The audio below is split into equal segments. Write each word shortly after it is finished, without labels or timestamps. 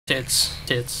Tits,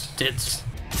 tits, tits.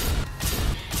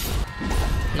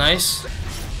 Nice.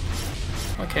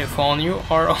 Okay, Fawn, you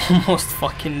are almost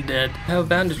fucking dead. I have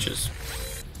bandages.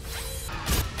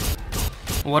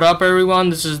 What up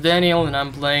everyone, this is Daniel and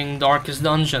I'm playing Darkest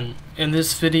Dungeon. In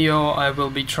this video I will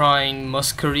be trying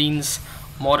Muscarine's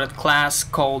modded class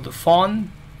called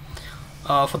Fawn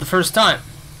for the first time.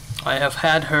 I have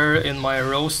had her in my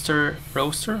roster.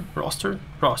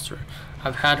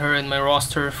 I've had her in my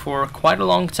roster for quite a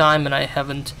long time and I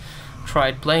haven't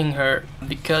tried playing her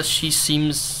because she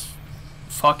seems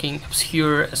fucking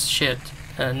obscure as shit.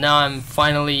 And now I'm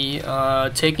finally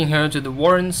taking her to the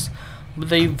Warrens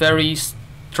with a very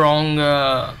strong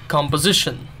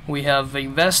composition. We have a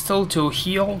Vestal to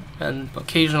heal and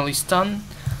occasionally stun.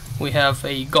 We have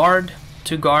a guard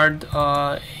to guard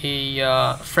a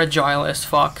fragile as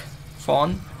fuck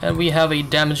Fawn. And we have a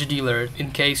damage dealer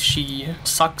in case she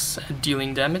sucks at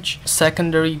dealing damage.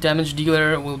 Secondary damage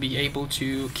dealer will be able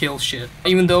to kill shit.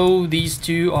 Even though these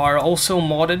two are also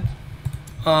modded,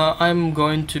 I'm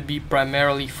going to be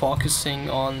primarily focusing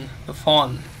on the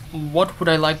Fawn. What would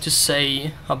I like to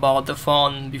say about the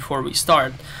Fawn before we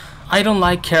start? I don't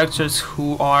like characters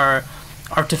who are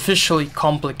artificially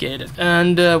complicated,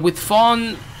 and with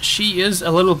Fawn she is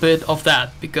a little bit of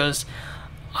that, because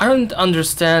I don't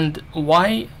understand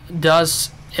why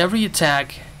does every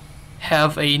attack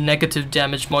have a negative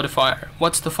damage modifier.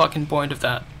 What's the fucking point of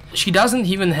that? She doesn't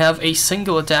even have a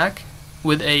single attack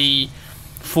with a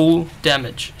full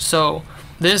damage, so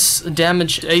this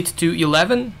damage 8 to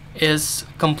 11 is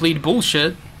complete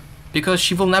bullshit because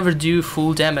she will never do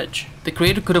full damage. The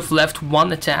creator could have left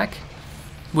one attack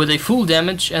with a full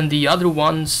damage and the other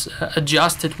ones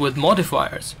adjusted with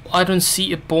modifiers. I don't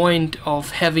see a point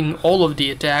of having all of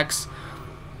the attacks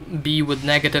be with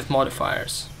negative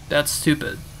modifiers. That's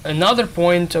stupid. Another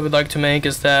point I would like to make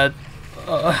is that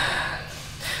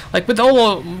like with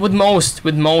most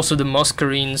of the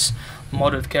Muscarine's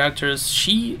modded characters,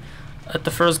 she at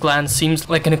the first glance seems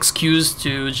like an excuse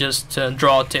to just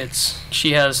draw tits.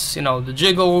 She has, you know, the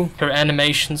jiggle, her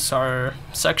animations are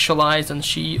sexualized, and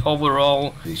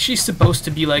she's supposed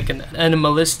to be like an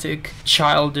animalistic,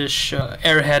 childish,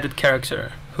 airheaded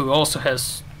character who also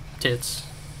has tits,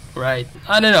 right?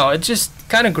 I don't know, it just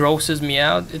kind of grosses me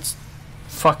out. It's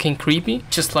fucking creepy,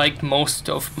 just like most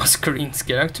of Muscarine's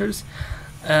characters.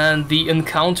 And the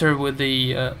encounter with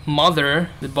the mother,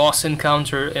 the boss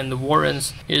encounter in the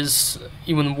Warrens, is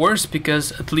even worse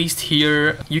because at least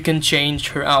here you can change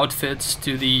her outfits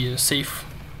to the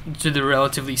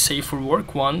relatively safer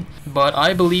work one. But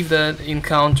I believe that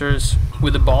encounters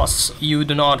with the boss, you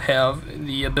do not have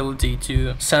the ability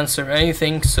to censor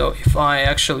anything. So if I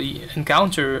actually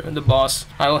encounter the boss,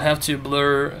 I will have to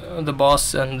blur the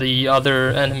boss and the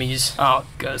other enemies out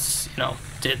because, you know,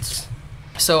 tits.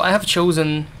 So I have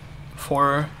chosen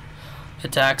 4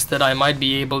 attacks that I might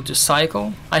be able to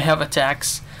cycle. I have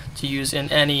attacks to use in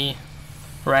any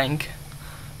rank,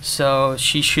 so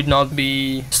she should not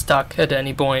be stuck at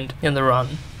any point in the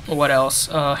run. What else?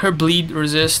 Her bleed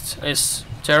resist is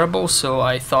terrible, so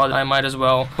I thought I might as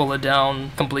well pull it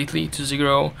down completely to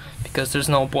 0, because there's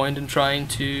no point in trying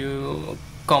to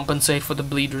compensate for the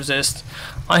bleed resist.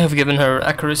 I have given her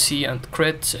accuracy and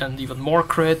crit and even more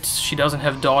crit. She doesn't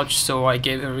have dodge, so I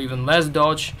gave her even less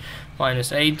dodge,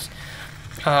 -8.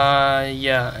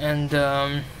 Yeah,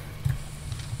 and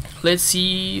let's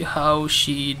see how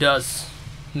she does.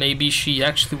 Maybe she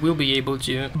actually will be able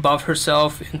to buff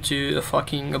herself into a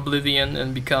fucking oblivion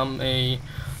and become a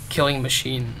killing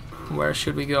machine. Where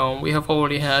should we go? We have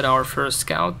already had our first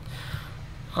scout.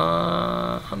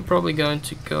 I'm probably going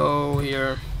to go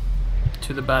here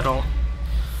to the battle.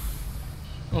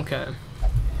 Okay.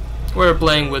 We're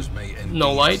playing with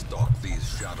no light.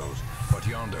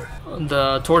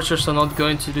 The torches are not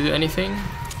going to do anything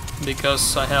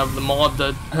because I have the mod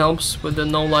that helps with the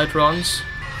no light runs.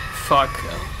 Fuck.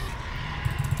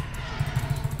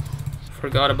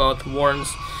 Forgot about the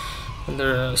Warrens and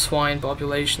their swine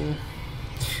population.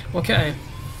 Okay.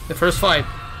 The first fight.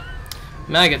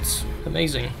 Maggots,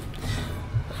 amazing.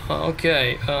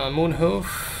 Okay, Moonhoof,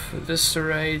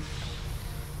 Viscerate.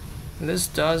 This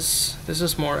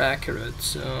is more accurate,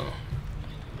 so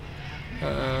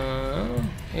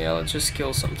yeah, let's just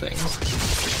kill something.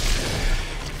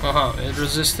 It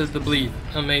resisted the bleed,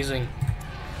 amazing.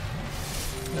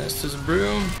 Nestus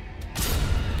Broom,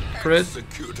 crit.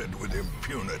 Executed with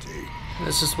impunity.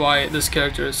 This is why this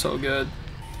character is so good.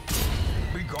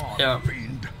 Yeah.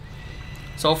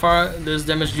 So far, this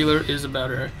damage dealer is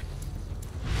better.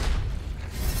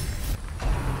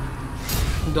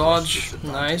 Dodge,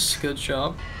 nice, good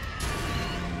job.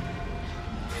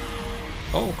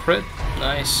 Oh, crit,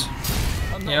 nice.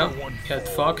 Yeah, get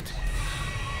fucked.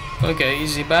 Okay,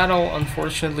 easy battle.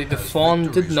 Unfortunately, the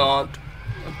Fawn did not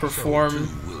perform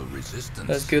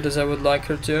as good as I would like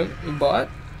her to, but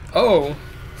oh,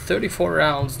 34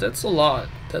 rounds, that's a lot.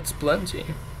 That's plenty.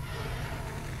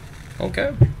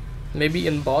 Okay, maybe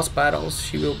in boss battles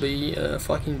she will be a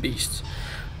fucking beast.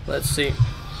 Let's see.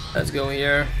 Let's go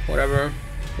here. Whatever.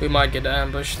 We might get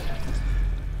ambushed.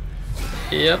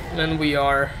 Yep, and we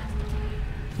are.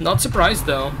 Not surprised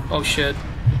though. Oh shit.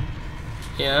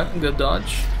 Yeah, good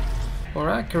dodge. More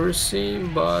accuracy,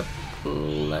 but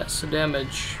less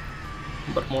damage.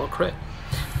 But more crit.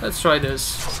 Let's try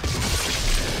this.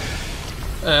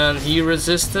 And he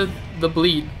resisted the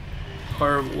bleed.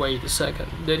 Or wait a second,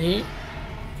 did he?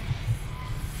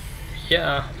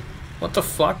 Yeah. What the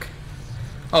fuck?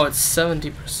 Oh, it's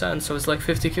 70%, so it's like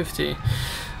 50-50.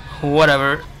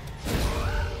 Whatever.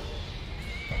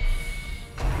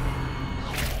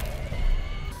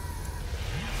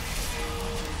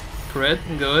 Crit,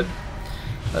 good.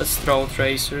 Let's throw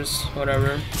tracers,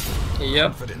 whatever.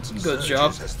 Yep, good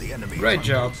job. Great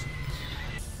job.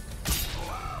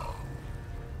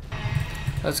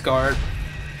 Let's guard.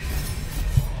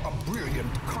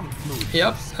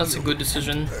 Yep, that's a good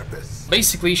decision.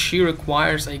 Basically, she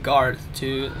requires a guard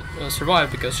to survive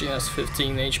because she has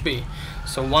 15 HP.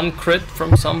 So one crit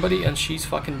from somebody and she's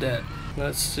fucking dead.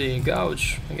 Let's see,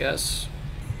 gouge, I guess.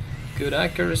 Good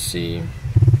accuracy.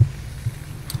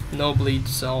 No bleed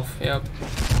self, yep.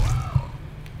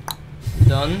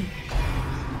 Done.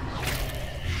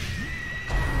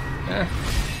 Eh.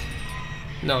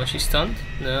 No, she's stunned?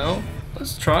 No.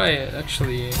 Let's try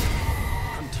actually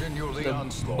the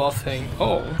buffing.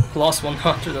 Oh, plus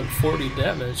 140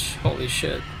 damage. Holy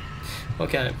shit.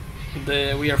 Okay,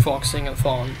 we are focusing on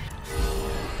Fawn.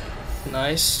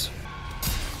 Nice.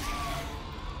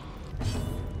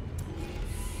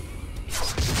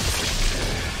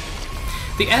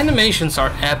 The animations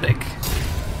are epic,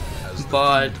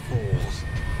 but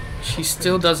she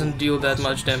still doesn't deal that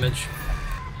much damage.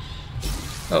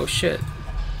 Oh shit.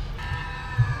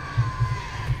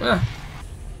 Ah.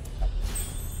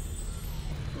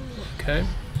 Okay.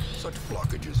 Such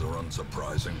blockages are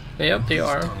unsurprising. Yep, they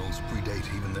are. Tunnels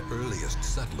predate even the earliest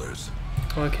settlers.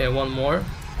 Okay, one more.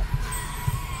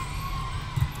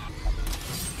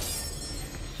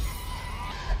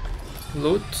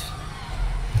 Loot.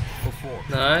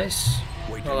 Nice.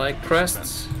 I like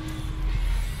crests.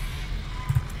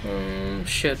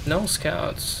 Shit, no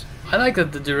scouts. I like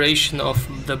that the duration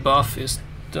of the buff is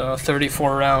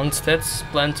 34 rounds. That's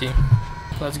plenty.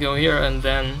 Let's go here, and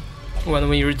then when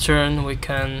we return we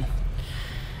can...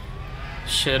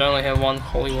 Shit, I only have one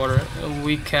holy water.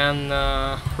 We can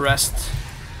rest.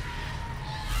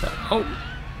 Oh!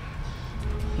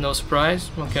 No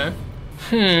surprise? Okay.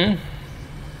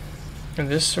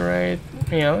 Eviscerate.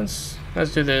 Yeah,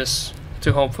 let's do this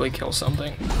to hopefully kill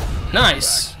something.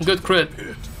 Nice! Good crit.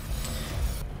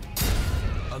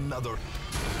 Another.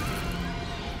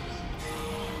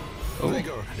 Oh.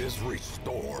 Vigor is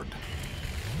restored.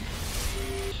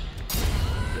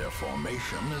 Their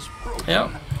formation is broken.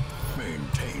 Yeah.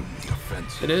 Maintain the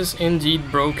offensive. It is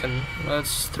indeed broken.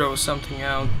 Let's throw something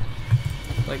out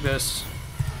like this.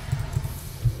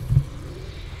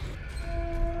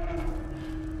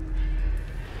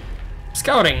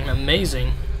 Scouting,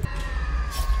 amazing.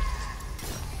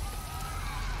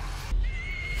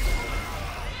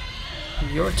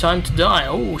 Your time to die.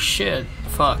 Oh shit.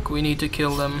 Fuck, we need to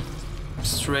kill them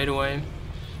straight away.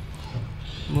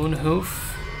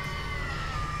 Moonhoof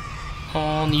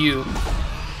on you.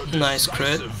 Nice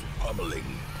crit.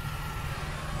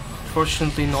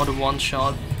 Fortunately not a one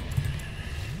shot.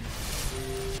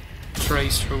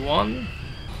 Tracer 1.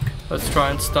 Let's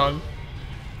try and stun.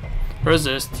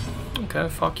 Resist. Okay,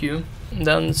 fuck you.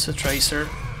 Then it's a tracer.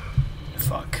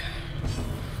 Fuck.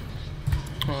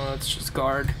 Let's just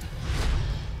guard.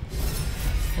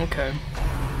 Okay.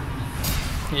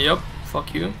 Yep,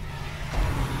 fuck you.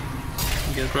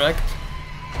 Get wrecked.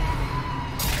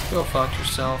 Go fuck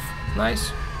yourself.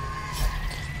 Nice.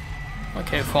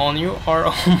 Okay, Fawn, you are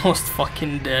almost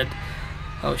fucking dead.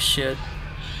 Oh shit.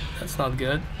 That's not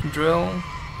good. Drill.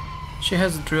 She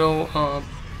has a drill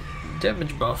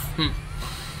damage buff.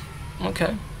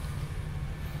 Okay.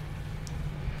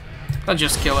 I'll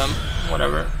just kill him.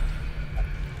 Whatever.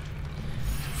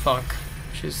 Fuck.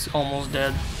 She's almost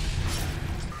dead.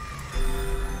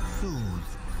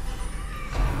 Soothed.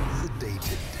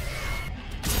 Sedated.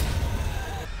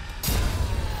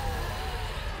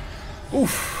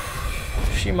 Oof.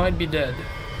 She might be dead.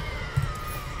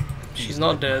 She's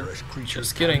not dead.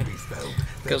 Just kidding.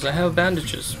 Because I have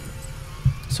bandages.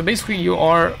 So basically you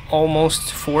are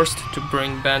almost forced to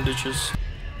bring bandages.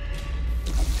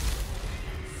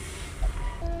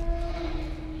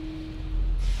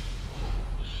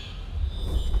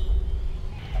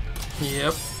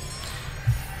 Yep.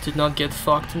 Did not get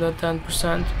fucked in that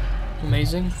 10%.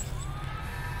 Amazing.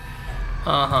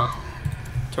 Uh-huh.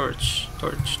 Torch,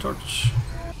 torch, torch.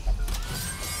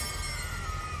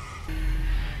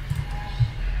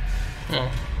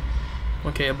 Oh.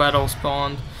 Okay, a battle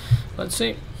spawned. Let's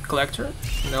see. Collector?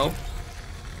 Nope.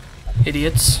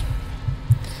 Idiots.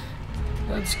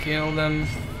 Let's kill them.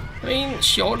 I mean,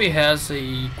 she already has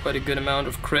quite a good amount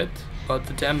of crit, but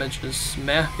the damage is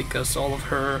meh because all of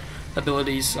her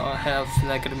abilities have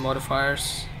negative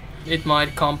modifiers. It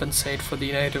might compensate for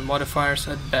the negative modifiers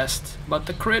at best, but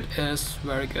the crit is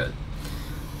very good.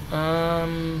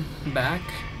 Back.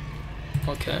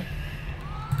 Okay.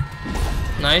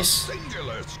 Nice.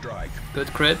 Singular strike.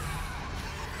 Good crit.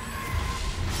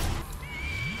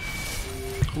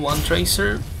 One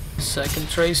tracer. Second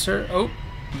tracer. Oh,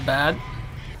 bad.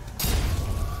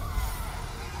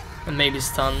 And maybe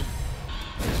stun.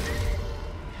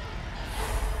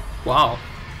 Wow.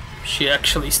 She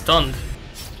actually stunned.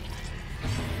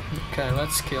 Okay,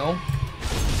 let's kill.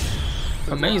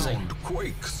 Amazing.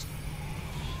 Quakes.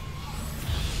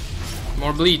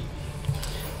 More bleed.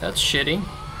 That's shitty.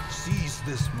 Seize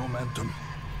this momentum.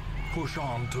 Push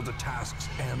on to the task's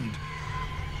end.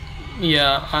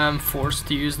 Yeah, I am forced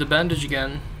to use the bandage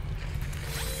again.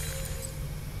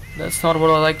 That's not what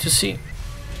I like to see.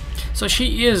 So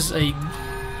she is a...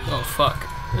 oh fuck.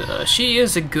 She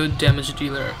is a good damage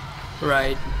dealer,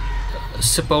 right?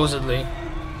 Supposedly.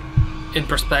 In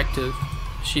perspective,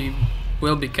 she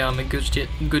will become a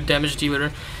good damage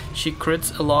dealer. She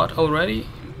crits a lot already.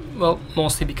 Well,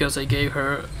 mostly because I gave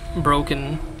her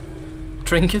broken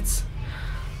trinkets.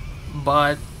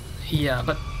 But yeah,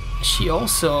 but she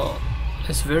also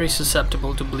is very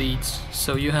susceptible to bleeds,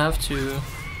 so you have to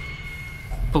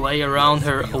play around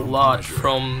her a lot,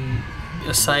 from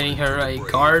assigning her a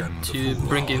guard to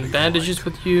bring in bandages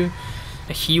with you,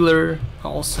 a healer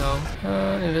also,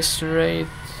 eviscerate,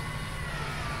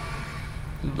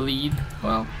 bleed.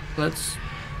 Well, let's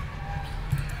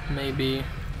maybe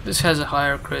this has a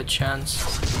higher crit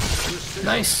chance.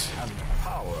 Nice.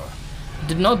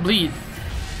 Did not bleed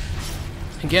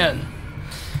again.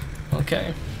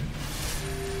 Okay.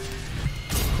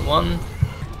 1,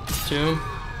 2.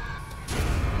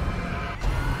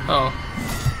 Oh.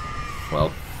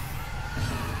 Well.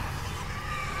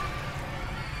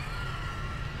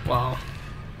 Wow.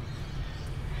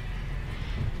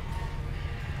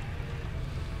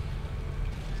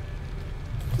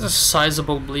 This is a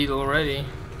sizable bleed already.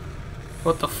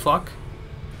 What the fuck?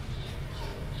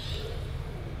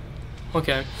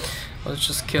 Okay. Let's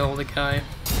just kill the guy.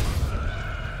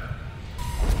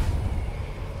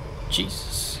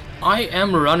 Jesus. I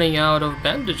am running out of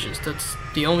bandages. That's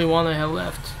the only one I have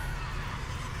left.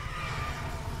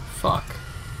 Fuck.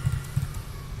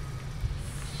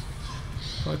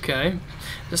 Okay.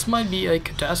 This might be a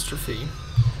catastrophe.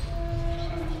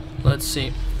 Let's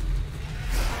see.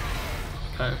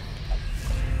 Okay.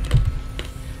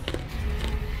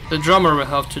 The drummer will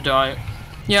have to die.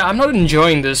 Yeah, I'm not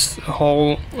enjoying this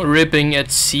whole ripping at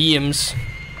seams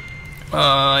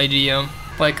idea.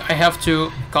 Like, I have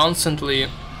to constantly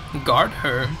guard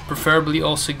her, preferably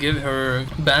also give her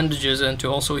bandages and to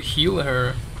also heal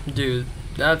her. Dude,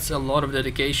 that's a lot of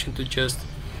dedication to just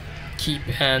keep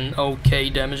an okay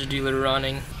damage dealer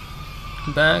running.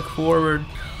 Back, forward.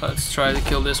 Let's try to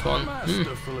kill this one.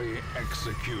 Masterfully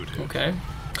executed. Okay.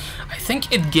 I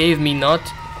think it gave me not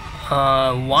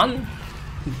one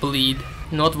bleed,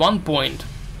 not 1 point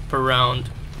per round,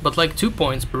 but like 2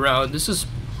 points per round. This is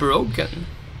broken.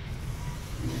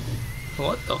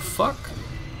 What the fuck?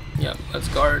 Yeah, let's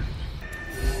guard.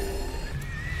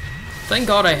 Thank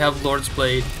God I have Lord's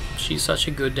Blade. She's such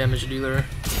a good damage dealer.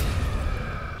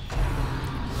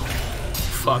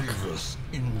 Fuck.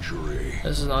 Injury.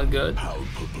 This is not good.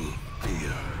 Palpable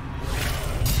fear.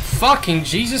 Fucking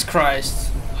Jesus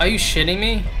Christ. Are you shitting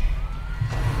me?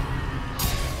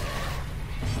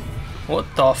 What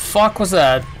the fuck was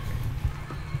that?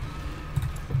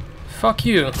 Fuck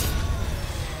you.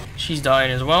 She's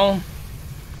dying as well.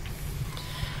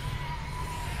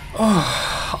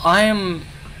 Oh, I am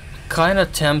kinda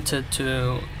tempted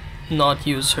to not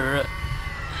use her.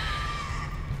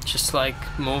 Just like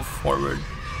move forward.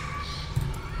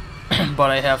 But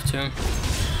I have to.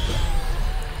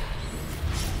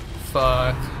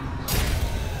 Fuck.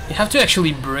 You have to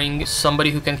actually bring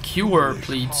somebody who can cure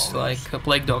bleeds, like a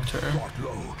plague doctor.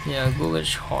 Yeah,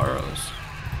 ghoulish horrors.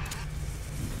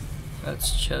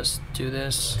 Let's just do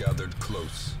this. Gathered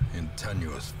close in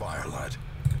tenuous firelight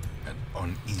and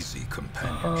uneasy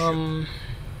companionship.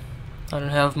 I don't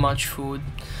have much food.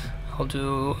 I'll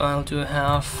do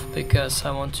half because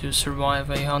I want to survive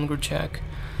a hunger check.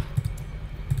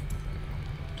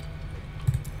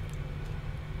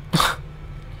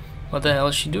 What the hell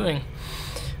is she doing?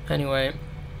 Anyway,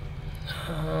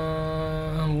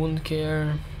 wound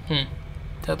care.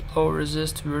 That low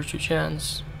resist virtue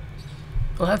chance.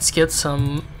 Let's get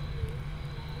some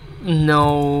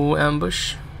no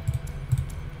ambush.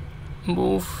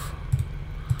 Move.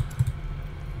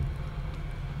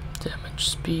 Damage,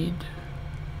 speed,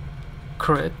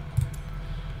 crit.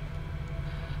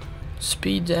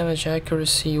 Speed, damage,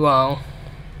 accuracy. Wow.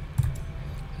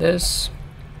 This,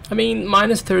 I mean,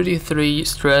 minus 33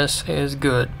 stress is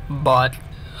good, but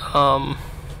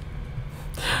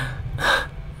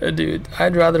dude,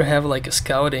 I'd rather have like a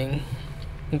scouting,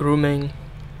 grooming.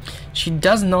 She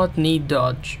does not need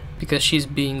dodge because she's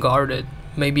being guarded,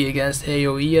 maybe against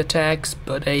AoE attacks,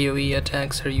 but AoE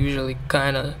attacks are usually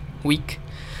kinda weak,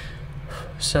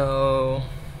 so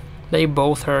they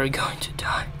both are going to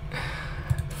die.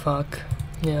 Fuck.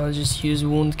 Yeah, I'll just use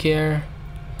wound care.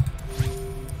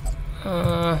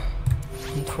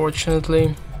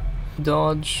 Unfortunately,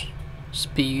 dodge,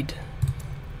 speed,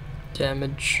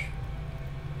 damage.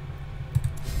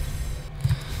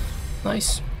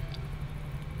 Nice.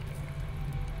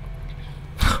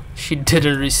 She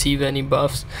didn't receive any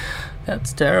buffs.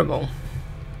 That's terrible.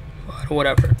 But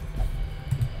whatever.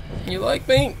 You like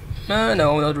me? No,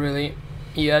 not really.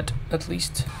 Yet, at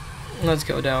least. Let's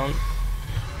go down.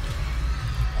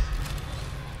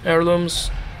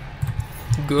 Heirlooms.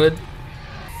 Good.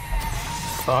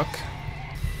 Fuck.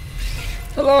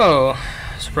 Hello.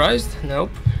 Surprised?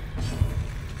 Nope.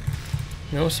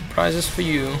 No surprises for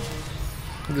you.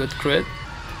 Good crit.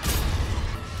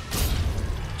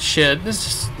 Shit,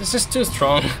 this is too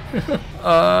strong.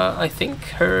 I think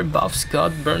her buffs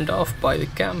got burned off by the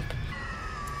camp.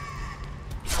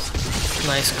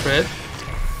 Nice crit.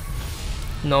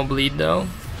 No bleed though.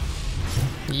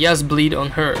 Yes, bleed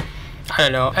on her. I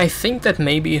don't know. I think that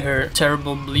maybe her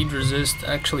terrible bleed resist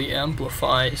actually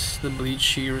amplifies the bleed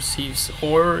she receives,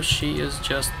 or she is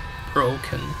just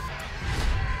broken.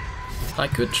 I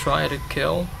could try to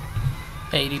kill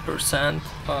 80%,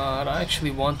 but I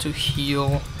actually want to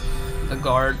heal the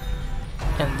guard,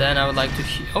 and then I would like to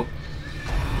heal. Oh,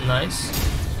 nice.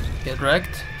 Get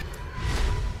wrecked.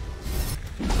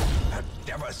 A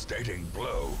devastating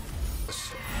blow.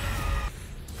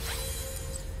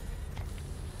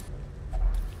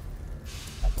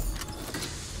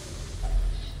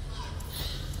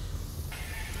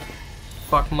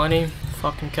 Fuck money,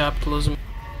 fucking capitalism.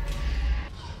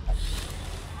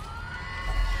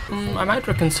 I might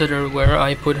reconsider where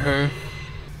I put her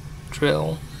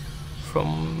drill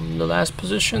from the last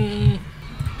position,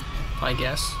 I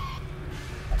guess.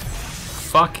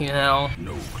 Fucking hell.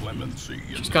 No clemency.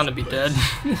 She's gonna be dead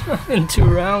in 2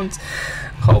 rounds.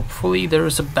 Hopefully there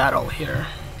is a battle here.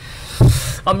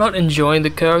 I'm not enjoying the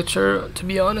character, to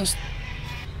be honest.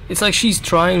 It's like she's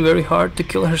trying very hard to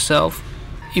kill herself,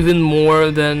 even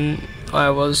more than I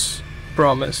was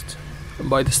promised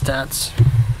by the stats.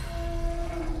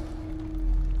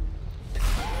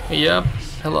 Yep,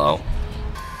 hello.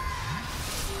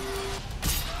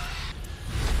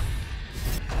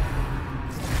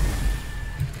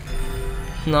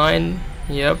 Nine,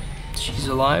 yep, she's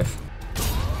alive.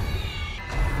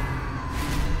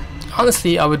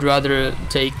 Honestly, I would rather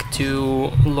take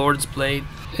 2 Lord's Blade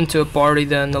into a party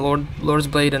than the Lord's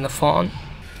Blade and a Fawn.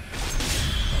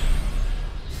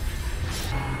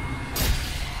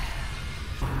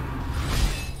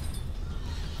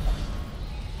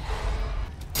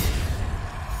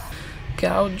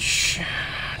 Gouge.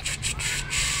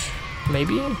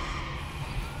 Maybe?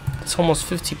 It's almost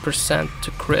 50%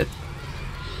 to crit.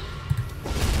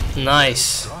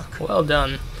 Nice. Well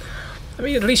done. I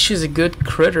mean, at least she's a good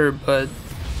critter, but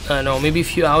I don't know, maybe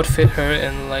if you outfit her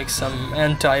in like some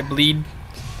anti-bleed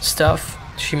stuff,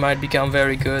 she might become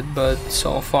very good, but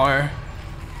so far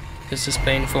this is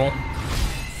painful.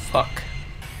 Fuck.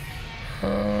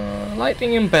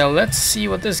 Lightning Impale, let's see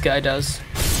what this guy does.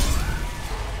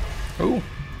 Ooh.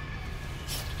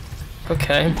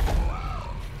 Okay.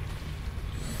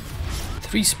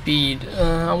 3 speed.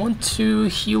 I want to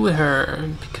heal her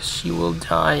because she will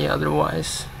die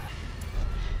otherwise.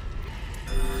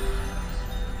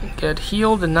 Get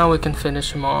healed and now we can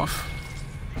finish him off.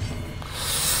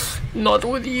 Not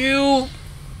with you!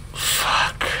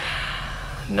 Fuck.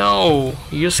 No,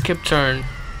 you skip turn.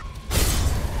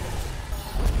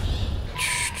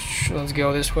 Let's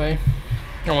go this way.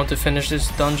 I want to finish this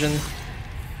dungeon.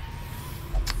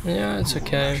 Yeah, it's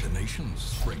okay.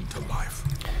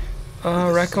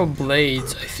 Racco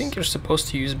Blades. I think you're supposed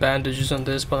to use bandages on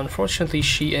this, but unfortunately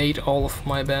she ate all of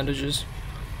my bandages.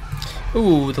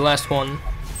 Ooh, the last one.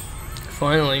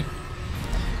 Finally.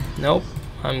 Nope,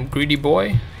 I'm greedy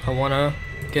boy. I wanna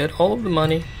get all of the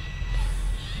money.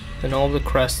 and all the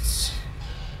crests.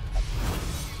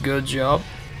 Good job.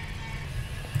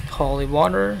 Holy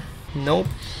water. Nope.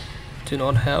 Do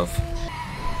not have.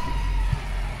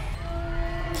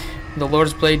 The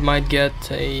Lord's Blade might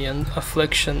get an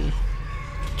affliction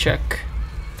check.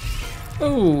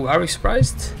 Oh, are we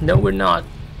surprised? No, we're not.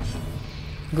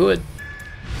 Good.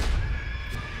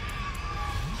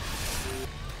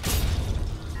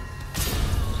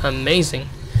 Amazing.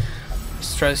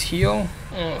 Stress heal.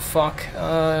 Oh, fuck.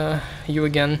 You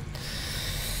again.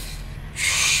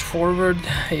 Forward.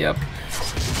 Yep.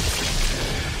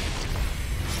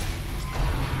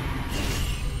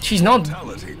 She's not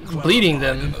bleeding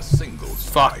them.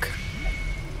 Fuck.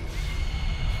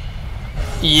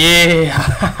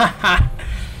 Yeah.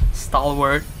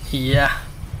 Stalwart. Yeah.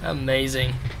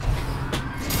 Amazing.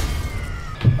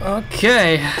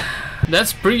 Okay.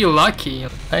 That's pretty lucky.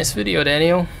 Nice video,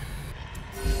 Daniel.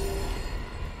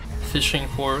 Fishing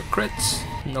for crits.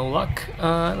 No luck.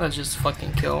 Let's just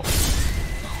fucking kill.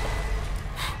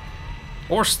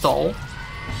 Or stall.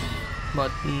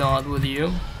 But not with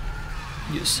you.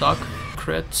 You suck.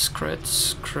 Crits,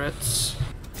 crits, crits.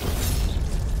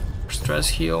 Stress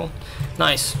heal.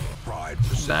 Nice.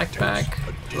 Backpack.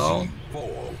 Low.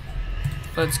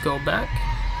 Let's go back.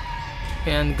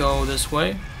 And go this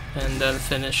way. And then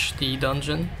finish the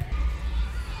dungeon.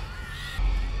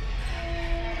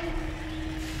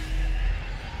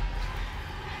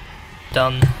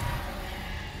 Done.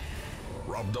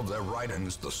 Robbed of their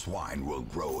writings, the swine will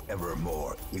grow ever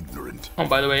more ignorant. Oh,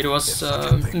 by the way, it was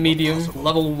medium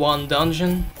level 1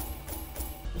 dungeon.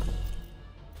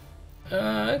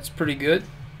 It's pretty good.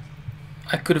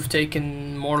 I could have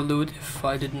taken more loot if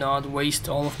I did not waste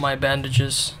all of my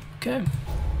bandages. Okay.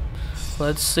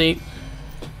 Let's see.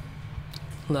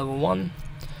 Level 1.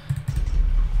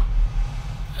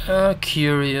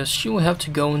 Curious. She will have to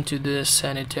go into the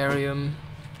sanitarium.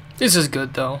 This is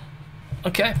good though.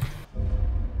 Okay.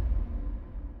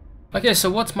 Okay, so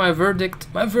what's my verdict?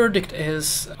 My verdict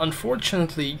is,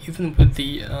 unfortunately, even with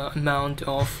the amount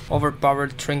of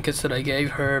overpowered trinkets that I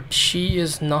gave her, she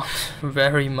is not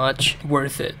very much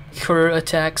worth it. Her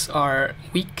attacks are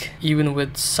weak, even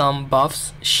with some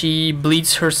buffs. She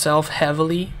bleeds herself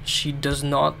heavily. She does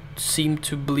not seem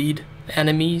to bleed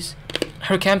enemies.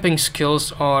 Her camping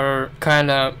skills are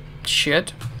kinda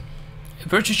shit.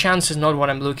 Virtue Chance is not what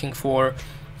I'm looking for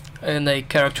in a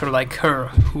character like her,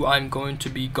 who I'm going to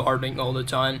be guarding all the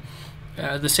time.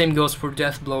 The same goes for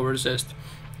Death Blow Resist.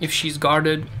 If she's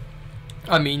guarded,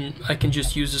 I mean, I can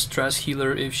just use a stress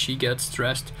healer if she gets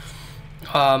stressed.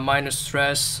 Minus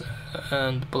stress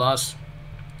and plus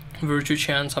Virtue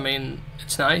Chance, I mean,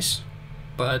 it's nice,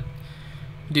 but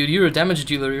dude, you're a damage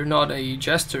dealer, you're not a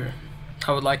jester.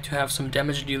 I would like to have some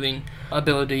damage dealing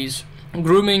abilities.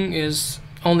 Grooming is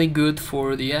only good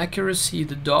for the accuracy.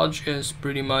 The dodge is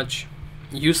pretty much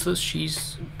useless.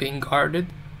 She's being guarded,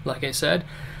 like I said.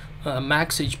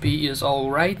 Max HP is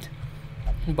alright,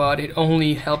 but it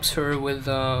only helps her with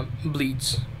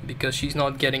bleeds, because she's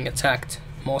not getting attacked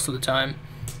most of the time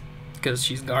because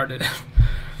she's guarded.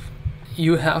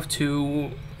 You have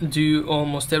to do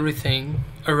almost everything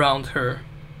around her.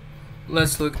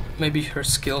 Let's look, maybe her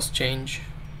skills change.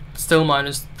 Still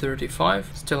minus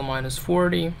 35, still minus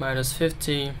 40, minus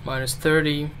 50, minus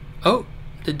 30. Oh,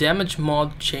 the damage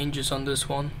mod changes on this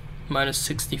one. Minus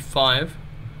 65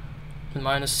 and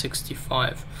minus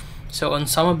 65. So on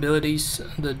some abilities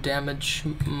the damage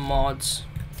mods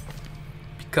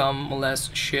become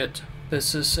less shit.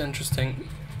 This is interesting,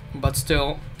 but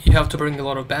still you have to bring a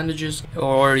lot of bandages,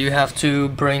 or you have to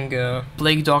bring a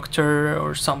plague doctor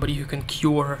or somebody who can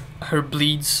cure. Her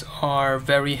bleeds are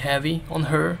very heavy on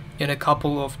her. In a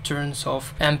couple of turns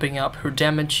of amping up her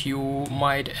damage, you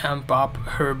might amp up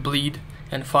her bleed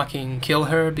and fucking kill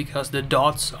her, because the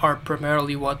dots are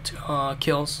primarily what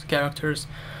kills characters.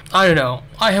 I don't know.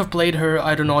 I have played her.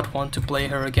 I do not want to play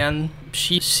her again.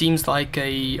 She seems like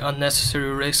a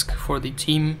unnecessary risk for the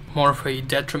team, more of a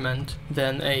detriment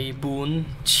than a boon.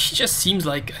 She just seems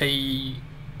like an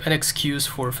excuse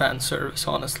for fan service,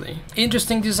 honestly.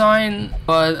 Interesting design,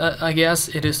 but I guess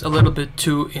it is a little bit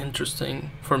too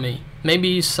interesting for me.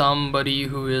 Maybe somebody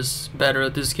who is better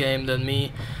at this game than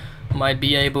me might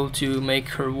be able to make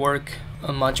her work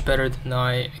much better than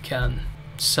I can.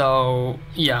 So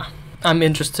yeah, I'm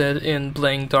interested in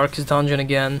playing Darkest Dungeon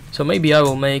again, so maybe I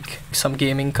will make some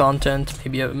gaming content,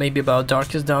 maybe about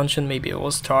Darkest Dungeon. Maybe I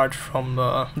will start from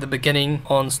the beginning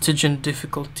on Stygian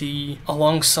difficulty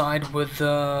alongside with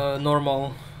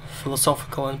normal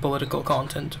philosophical and political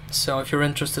content. So if you're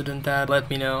interested in that, let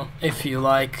me know. If you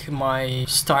like my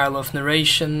style of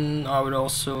narration, I would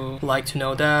also like to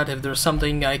know that. If there's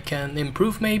something I can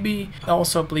improve maybe,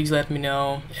 also please let me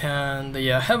know. And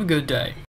yeah, have a good day.